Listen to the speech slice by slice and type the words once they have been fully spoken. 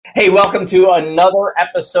Hey, welcome to another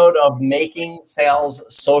episode of Making Sales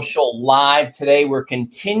Social Live. Today, we're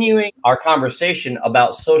continuing our conversation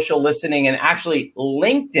about social listening and actually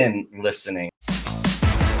LinkedIn listening.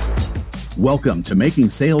 Welcome to Making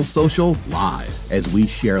Sales Social Live, as we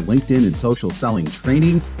share LinkedIn and social selling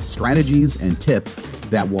training, strategies, and tips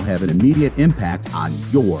that will have an immediate impact on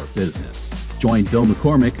your business. Join Bill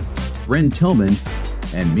McCormick, Bryn Tillman,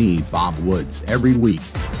 and me, Bob Woods, every week.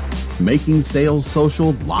 Making Sales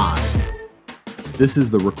Social Live. This is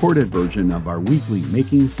the recorded version of our weekly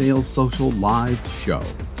Making Sales Social Live show.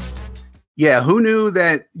 Yeah, who knew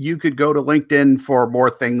that you could go to LinkedIn for more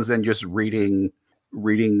things than just reading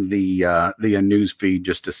the news feed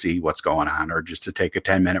just to see what's going on, or just to take a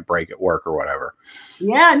 10-minute break at work or whatever.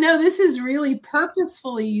 Yeah, no, this is really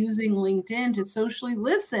purposefully using LinkedIn to socially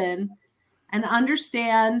listen and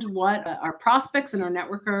understand what our prospects and our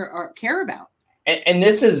network care about. And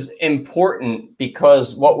this is important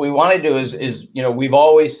because what we want to do is, we've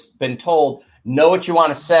always been told, know what you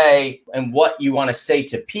want to say and what you want to say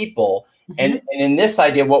to people. Mm-hmm. And in this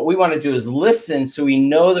idea, what we want to do is listen so we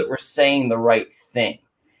know that we're saying the right thing.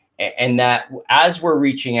 And that as we're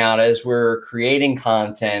reaching out, as we're creating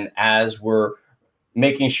content, as we're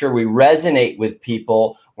making sure we resonate with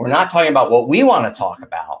people, we're not talking about what we want to talk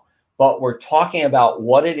about, but we're talking about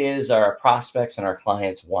what it is our prospects and our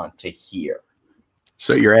clients want to hear.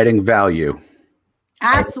 So you're adding value.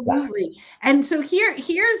 Absolutely. And so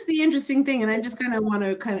here's the interesting thing, and I just want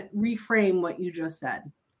to reframe what you just said.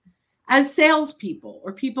 As salespeople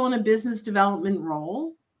or people in a business development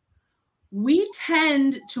role, we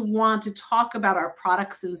tend to want to talk about our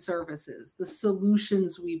products and services, the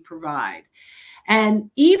solutions we provide. And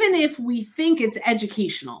even if we think it's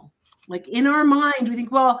educational, like in our mind, we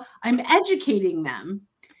think, well, I'm educating them.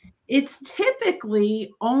 It's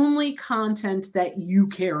typically only content that you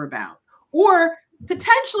care about, or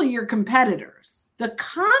potentially your competitors. The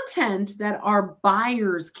content that our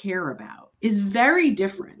buyers care about is very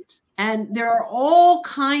different. And there are all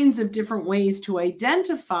kinds of different ways to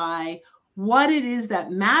identify what it is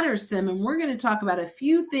that matters to them. And we're going to talk about a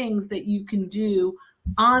few things that you can do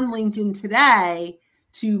on LinkedIn today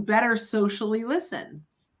to better socially listen.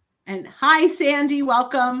 And hi, Sandy,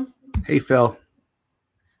 welcome. Hey, Phil.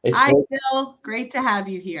 Hi, Bill. Great to have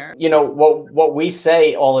you here. What we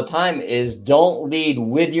say all the time is don't lead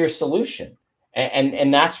with your solution.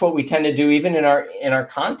 And that's what we tend to do even in our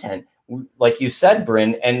content, like you said,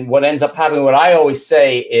 Bryn. And what ends up happening, what I always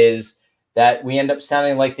say is that we end up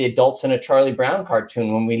sounding like the adults in a Charlie Brown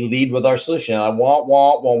cartoon when we lead with our solution. I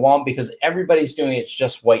want, because everybody's doing it. It's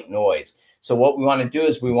just white noise. So what we want to do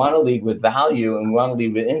is we want to lead with value, and we want to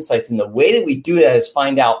lead with insights. And the way that we do that is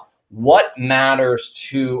find out what matters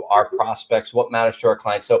to our prospects, what matters to our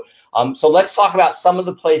clients. So let's talk about some of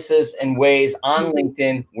the places and ways on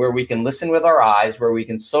LinkedIn where we can listen with our eyes, where we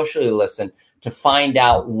can socially listen to find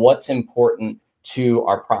out what's important to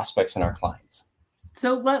our prospects and our clients.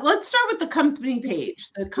 So let's start with the company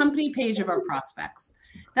page of our prospects.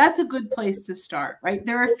 That's a good place to start, right?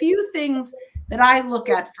 There are a few things that I look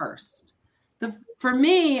at first. For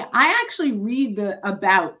me, I actually read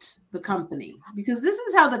about the company, because this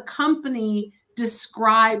is how the company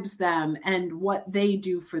describes them and what they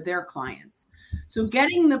do for their clients. So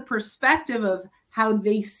getting the perspective of how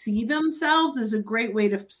they see themselves is a great way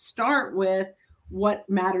to start with what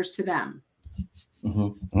matters to them.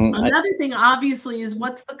 Mm-hmm. Another thing, obviously, is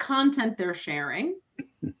what's the content they're sharing?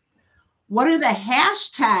 What are the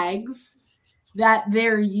hashtags that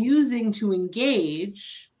they're using to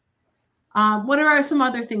engage? What are some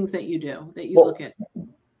other things that you do that you look at?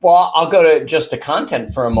 Well, I'll go to just the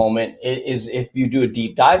content for a moment. Is if you do a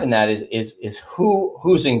deep dive in that, is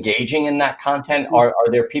who's engaging in that content? Are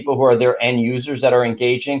there people who are their end users that are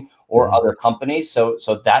engaging, or other companies? So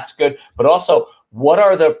that's good. But also, what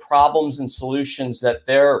are the problems and solutions that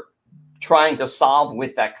they're trying to solve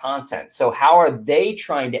with that content? So how are they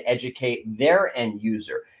trying to educate their end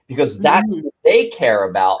user? Because that's what they care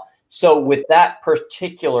about. So with that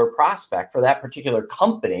particular prospect, for that particular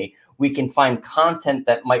company, we can find content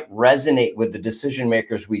that might resonate with the decision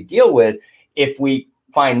makers we deal with if we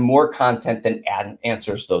find more content that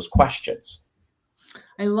answers those questions.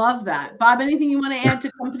 I love that. Bob, anything you want to add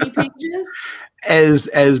to company pages?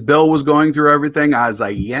 As Bill was going through everything, I was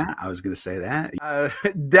like, yeah, I was going to say that.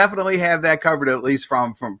 Definitely have that covered, at least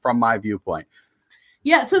from my viewpoint.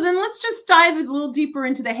 Yeah. So then let's just dive a little deeper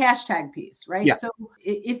into the hashtag piece, right? Yeah. So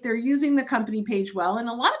if they're using the company page well, and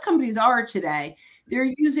a lot of companies are today,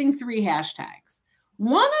 they're using 3 hashtags.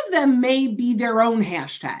 One of them may be their own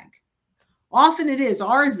hashtag. Often it is.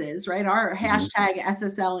 Ours is, right? Our hashtag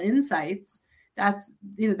SSL Insights.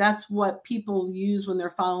 That's what people use when they're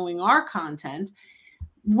following our content.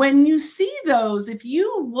 When you see those, if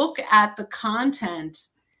you look at the content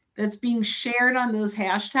that's being shared on those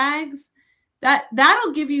hashtags,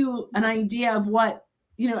 that'll give you an idea of what,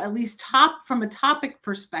 at least from a topic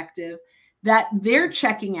perspective, that they're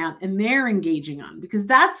checking out and they're engaging on, because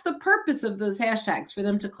that's the purpose of those hashtags, for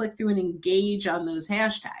them to click through and engage on those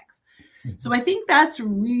hashtags. Mm-hmm. So I think that's a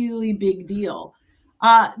really big deal.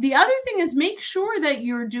 The other thing is, make sure that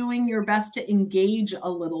you're doing your best to engage a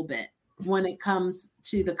little bit when it comes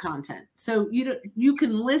to the content. So you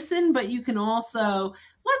can listen, but you can also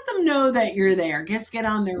let them know that you're there. Just get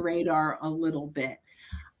on their radar a little bit.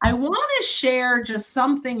 I want to share just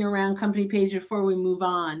something around company page before we move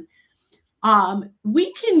on.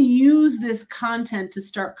 We can use this content to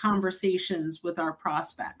start conversations with our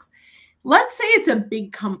prospects. Let's say it's a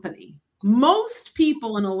big company. Most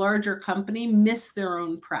people in a larger company miss their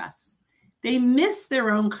own press. They miss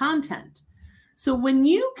their own content. So when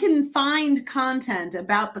you can find content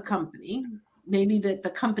about the company, maybe that the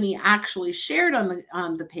company actually shared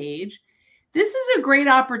on the page, this is a great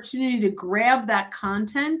opportunity to grab that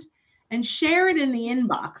content and share it in the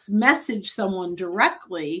inbox, message someone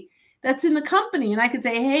directly that's in the company. And I could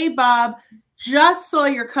say, hey, Bob, just saw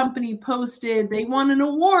your company posted. They won an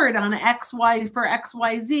award on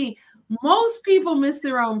XYZ. Most people miss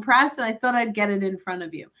their own press, and I thought I'd get it in front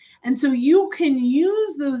of you. And so you can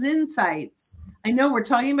use those insights. I know we're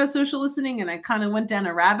talking about social listening, and I kind of went down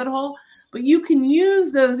a rabbit hole, but you can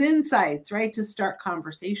use those insights, right, to start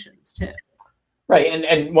conversations too. Right.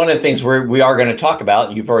 And one of the things we are going to talk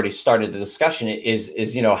about, you've already started the discussion, is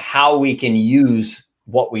how we can use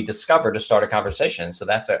what we discover to start a conversation. So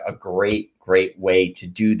that's a great way to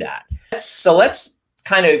do that. So let's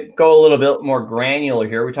kind of go a little bit more granular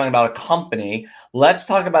here. We're talking about a company. Let's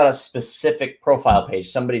talk about a specific profile page,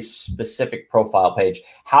 somebody's specific profile page.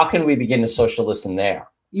 How can we begin to social listen there?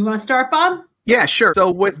 You want to start, Bob? Yeah, sure.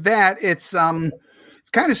 So with that, it's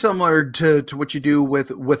kind of similar to what you do with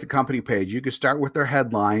the company page. You can start with their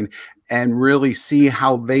headline and really see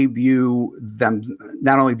how they view them,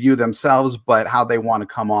 not only view themselves, but how they want to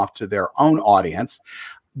come off to their own audience.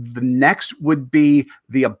 The next would be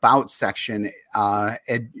the about section,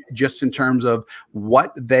 just in terms of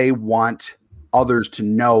what they want others to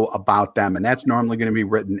know about them. And that's normally going to be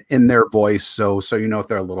written in their voice. So if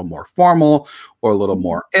they're a little more formal or a little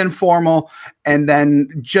more informal, and then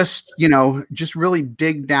just really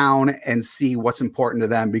dig down and see what's important to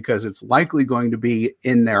them, because it's likely going to be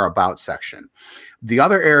in their about section. The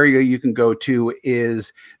other area you can go to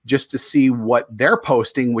is just to see what they're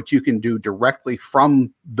posting, which you can do directly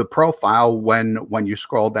from the profile when you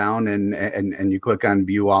scroll down and you click on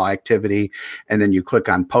view all activity, and then you click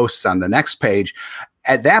on posts on the next page.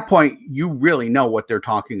 At that point, you really know what they're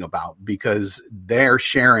talking about, because they're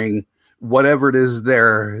sharing whatever it is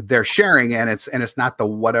they're sharing, and it's not the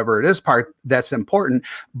whatever it is part that's important,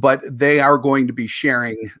 but they are going to be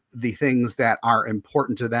sharing the things that are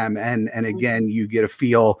important to them. And again, you get a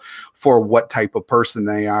feel for what type of person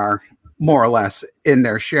they are, more or less, in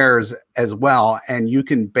their shares as well. And you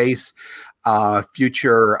can base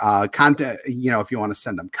future content, if you want to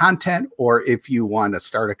send them content, or if you want to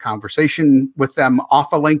start a conversation with them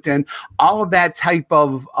off of LinkedIn, all of that type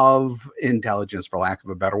of intelligence, for lack of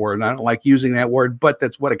a better word. And I don't like using that word, but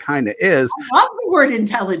that's what it kind of is. I love the word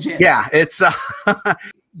intelligence. Yeah, it's the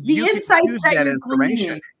insights that you're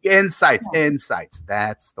gleaning. Insights.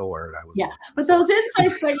 That's the word I was. Yeah, but those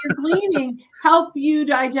insights that you're gleaning help you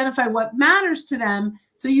to identify what matters to them,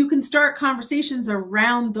 so you can start conversations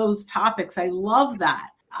around those topics. I love that.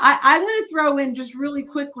 I'm going to throw in just really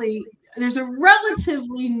quickly, there's a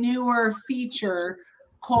relatively newer feature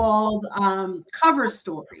called Cover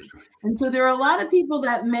Story. And so there are a lot of people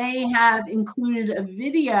that may have included a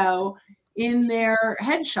video in their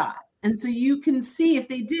headshot. And so you can see, if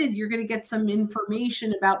they did, you're going to get some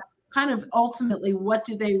information about kind of ultimately what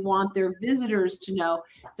do they want their visitors to know.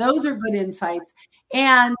 Those are good insights.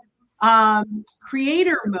 And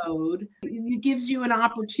creator mode, it gives you an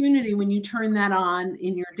opportunity, when you turn that on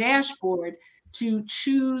in your dashboard, to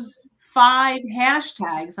choose 5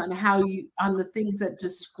 hashtags on the things that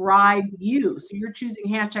describe you. So you're choosing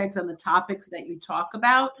hashtags on the topics that you talk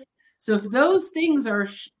about. So if those things are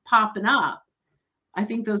popping up, I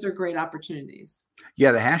think those are great opportunities.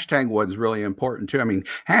 Yeah, the hashtag one's really important too. I mean,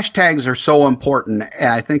 hashtags are so important,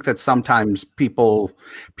 and I think that sometimes people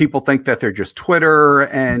think that they're just Twitter,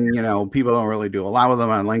 and people don't really do a lot with them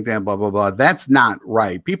on LinkedIn, blah blah blah. That's not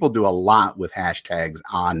right. People do a lot with hashtags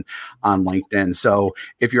on LinkedIn. So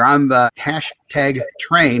if you're on the hashtag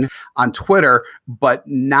train on Twitter but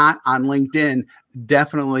not on LinkedIn,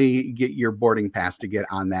 definitely get your boarding pass to get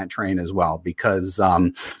on that train as well, because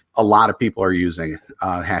a lot of people are using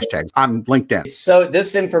hashtags on LinkedIn. So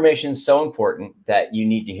this information is so important that you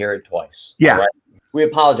need to hear it twice. Yeah. Right? We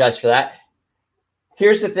apologize for that.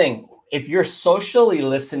 Here's the thing. If you're socially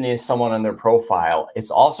listening to someone on their profile,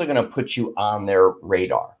 it's also going to put you on their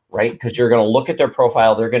radar, right? Because you're going to look at their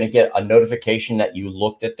profile. They're going to get a notification that you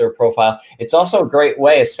looked at their profile. It's also a great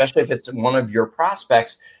way, especially if it's one of your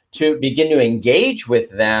prospects, to begin to engage with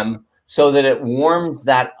them so that it warms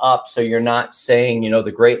that up. So you're not saying,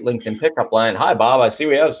 the great LinkedIn pickup line, "Hi, Bob, I see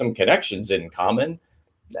we have some connections in common."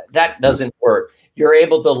 That doesn't work. You're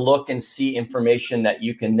able to look and see information that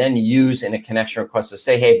you can then use in a connection request to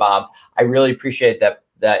say, "Hey, Bob, I really appreciate that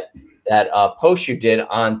post you did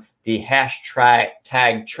on the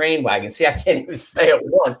hashtag train wagon." See, I can't even say it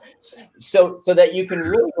once. So that you can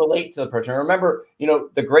really relate to the person. Remember,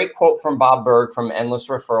 the great quote from Bob Berg from Endless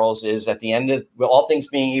Referrals is, at the end of all things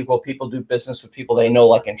being equal, people do business with people they know,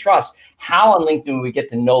 like, and trust. How on LinkedIn do we get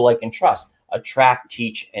to know, like, and trust? Attract,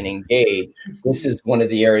 teach, and engage. This is one of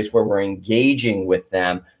the areas where we're engaging with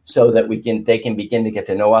them so that they can begin to get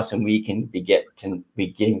to know us, and we can begin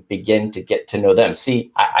to get to know them.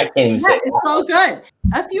 See, I can't even say it. It's all good.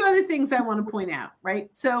 A few other things I want to point out, right?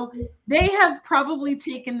 So they have probably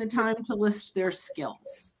taken the time to list their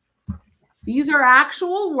skills. These are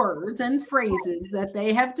actual words and phrases that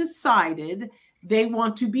they have decided they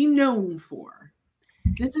want to be known for.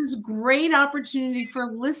 This is great opportunity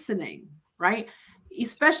for listening, right?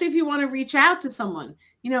 Especially if you want to reach out to someone,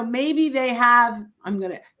 maybe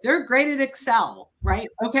they're great at Excel, right?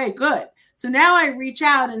 Okay, good. So now I reach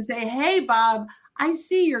out and say, "Hey, Bob, I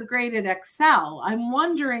see you're great at Excel. I'm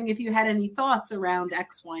wondering if you had any thoughts around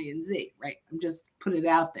X, Y, and Z," right? I'm just put it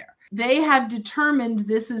out there. They have determined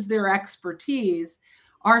this is their expertise.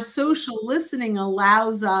 Our social listening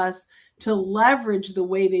allows us to leverage the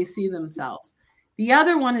way they see themselves. The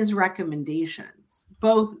other one is recommendations,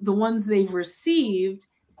 both the ones they've received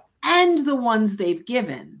and the ones they've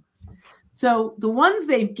given. So the ones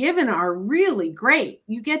they've given are really great.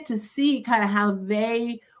 You get to see kind of how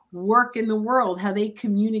they work in the world, how they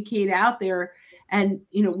communicate out there, and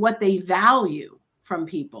what they value from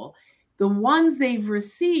people. The ones they've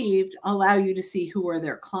received allow you to see who are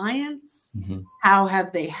their clients, how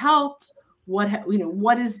have they helped,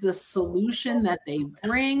 what is the solution that they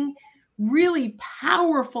bring. Really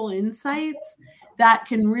powerful insights that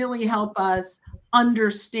can really help us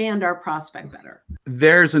understand our prospect better.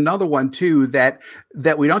 There's another one too that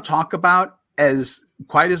we don't talk about as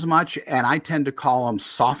quite as much, and I tend to call them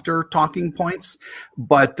softer talking points,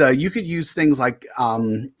 but you could use things like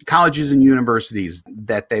colleges and universities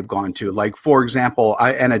that they've gone to. Like, for example,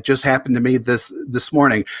 and it just happened to me this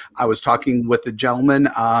morning, I was talking with a gentleman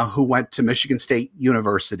who went to Michigan State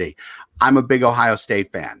University. I'm a big Ohio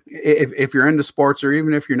State fan. If you're into sports, or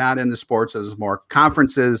even if you're not into sports, there's more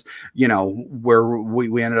conferences, where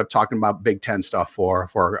we ended up talking about Big Ten stuff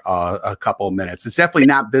for a couple of minutes. It's definitely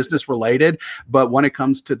not business related, but when it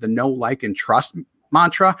comes to the know, like, and trust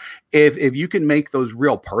mantra, if you can make those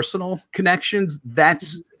real personal connections,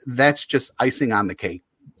 that's just icing on the cake,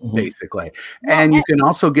 basically. And you can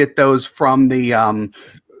also get those from the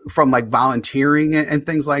from like volunteering and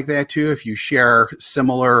things like that too. If you share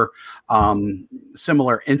similar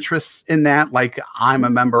interests in that, like I'm a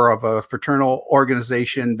member of a fraternal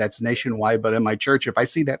organization that's nationwide, but in my church, if I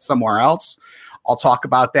see that somewhere else, I'll talk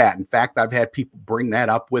about that. In fact, I've had people bring that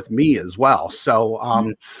up with me as well.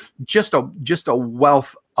 So just a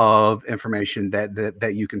wealth of information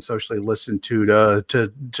that you can socially listen to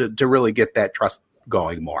really get that trust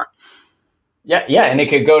going more. Yeah, and it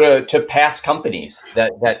could go to past companies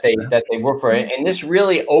that they work for, and this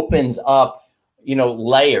really opens up,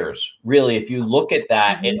 layers. Really, if you look at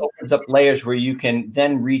that, it opens up layers where you can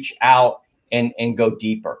then reach out and go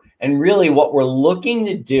deeper. And really, what we're looking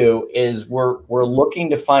to do is we're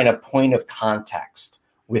looking to find a point of context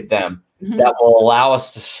with them that will allow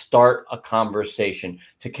us to start a conversation,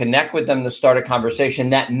 to connect with them, to start a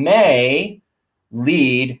conversation that may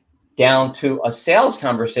lead down to a sales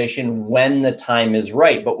conversation when the time is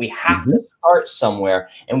right. But we have to start somewhere,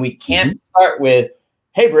 and we can't start with,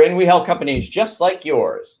 "Hey, Bryn, we help companies just like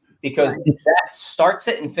yours," because that starts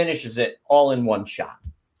it and finishes it all in one shot.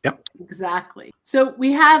 Yep. Exactly. So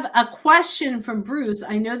we have a question from Bruce.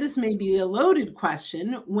 I know this may be a loaded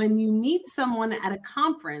question. When you meet someone at a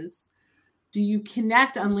conference, do you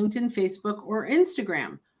connect on LinkedIn, Facebook, or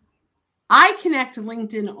Instagram? I connect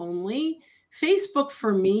LinkedIn only. Facebook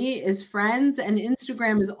for me is friends, and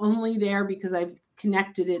Instagram is only there because I've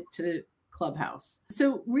connected it to Clubhouse.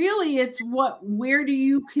 So really it's where do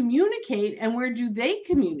you communicate and where do they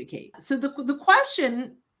communicate? So the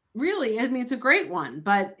question really, I mean, it's a great one,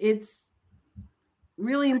 but it's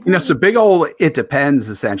really important. It's a big old, it depends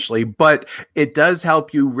essentially, but it does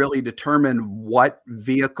help you really determine what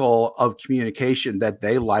vehicle of communication that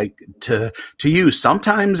they like to use.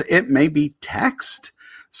 Sometimes it may be text.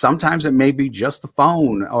 Sometimes it may be just the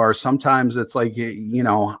phone, or sometimes it's like,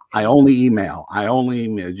 I only email.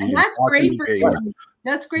 And that's great for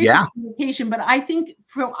communication. But I think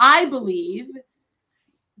I believe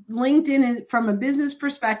LinkedIn from a business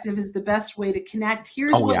perspective is the best way to connect.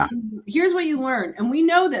 Here's what you learn. And we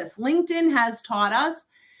know this. LinkedIn has taught us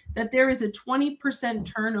that there is a 20%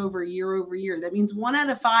 turnover year over year. That means 1 out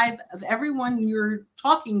of 5 of everyone you're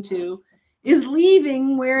talking to is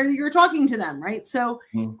leaving where you're talking to them, right? So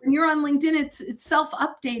when you're on LinkedIn, it's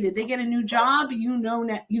self-updated. They get a new job, you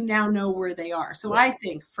now know where they are. So I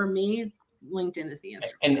think for me, LinkedIn is the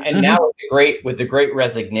answer. And now with the great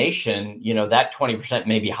resignation, that 20%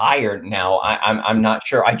 may be higher now. I'm not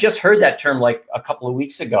sure. I just heard that term like a couple of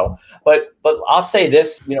weeks ago. But I'll say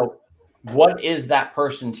this, what is that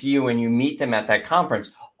person to you when you meet them at that conference?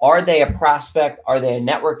 Are they a prospect? Are they a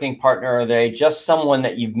networking partner? Are they just someone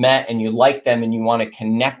that you've met and you like them and you want to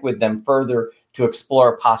connect with them further to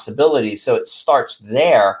explore possibilities? So it starts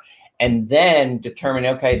there, and then determine,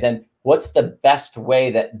 okay, then what's the best way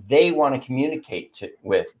that they want to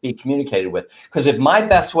be communicated with? Because if my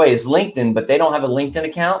best way is LinkedIn, but they don't have a LinkedIn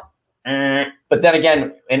account, but then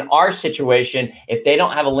again, in our situation, if they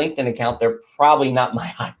don't have a LinkedIn account, they're probably not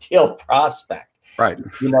my ideal prospect. Right.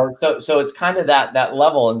 So it's kind of that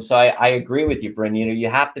level. And so I agree with you, Bryn. You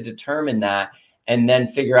have to determine that and then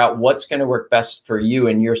figure out what's going to work best for you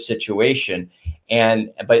in your situation.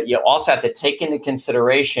 But you also have to take into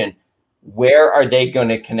consideration, where are they going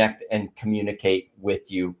to connect and communicate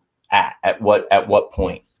with you at what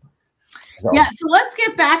point? Yeah. So let's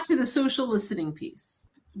get back to the social listening piece.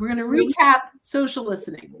 We're going to recap social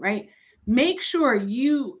listening, right? Make sure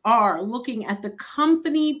you are looking at the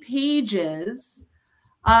company pages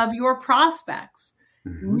of your prospects.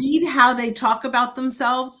 Mm-hmm. Read how they talk about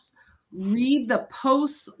themselves. Read the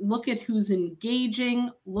posts. Look at who's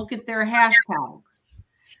engaging. Look at their hashtags.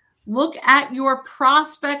 Look at your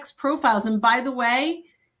prospects' profiles. And by the way,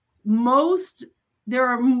 there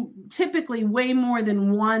are typically way more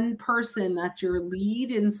than one person that's your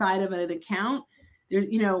lead inside of an account.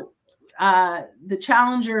 The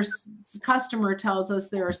Challenger's customer tells us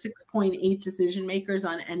there are 6.8 decision makers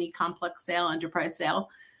on any complex sale, enterprise sale.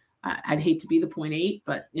 I'd hate to be the 0.8,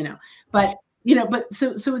 but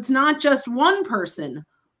so it's not just one person.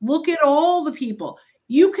 Look at all the people.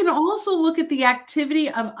 You can also look at the activity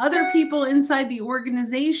of other people inside the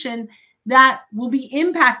organization that will be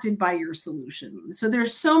impacted by your solution. So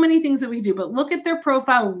there's so many things that we do, but look at their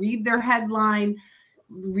profile, read their headline,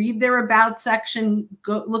 read their about section,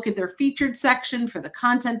 go look at their featured section for the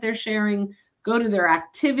content they're sharing, go to their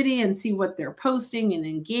activity and see what they're posting and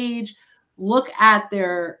engage. Look at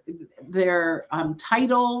their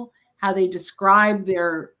title, how they describe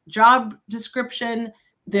their job description,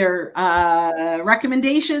 their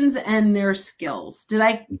recommendations, and their skills. Did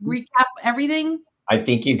I recap everything? I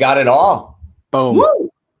think you got it all. Boom. Woo!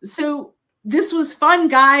 So this was fun,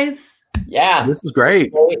 guys. Yeah. This is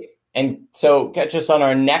great. And so catch us on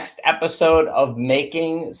our next episode of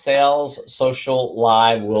Making Sales Social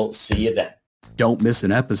Live. We'll see you then. Don't miss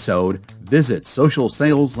an episode. Visit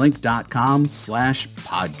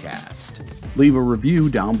socialsaleslink.com/podcast. Leave a review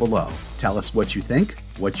down below. Tell us what you think,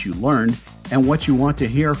 what you learned, and what you want to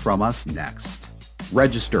hear from us next.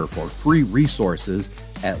 Register for free resources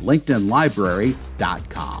at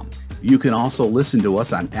linkedinlibrary.com. You can also listen to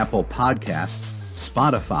us on Apple Podcasts,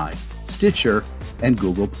 Spotify, Stitcher, and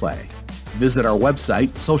Google Play. Visit our website,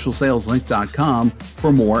 socialsaleslink.com,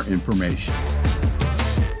 for more information.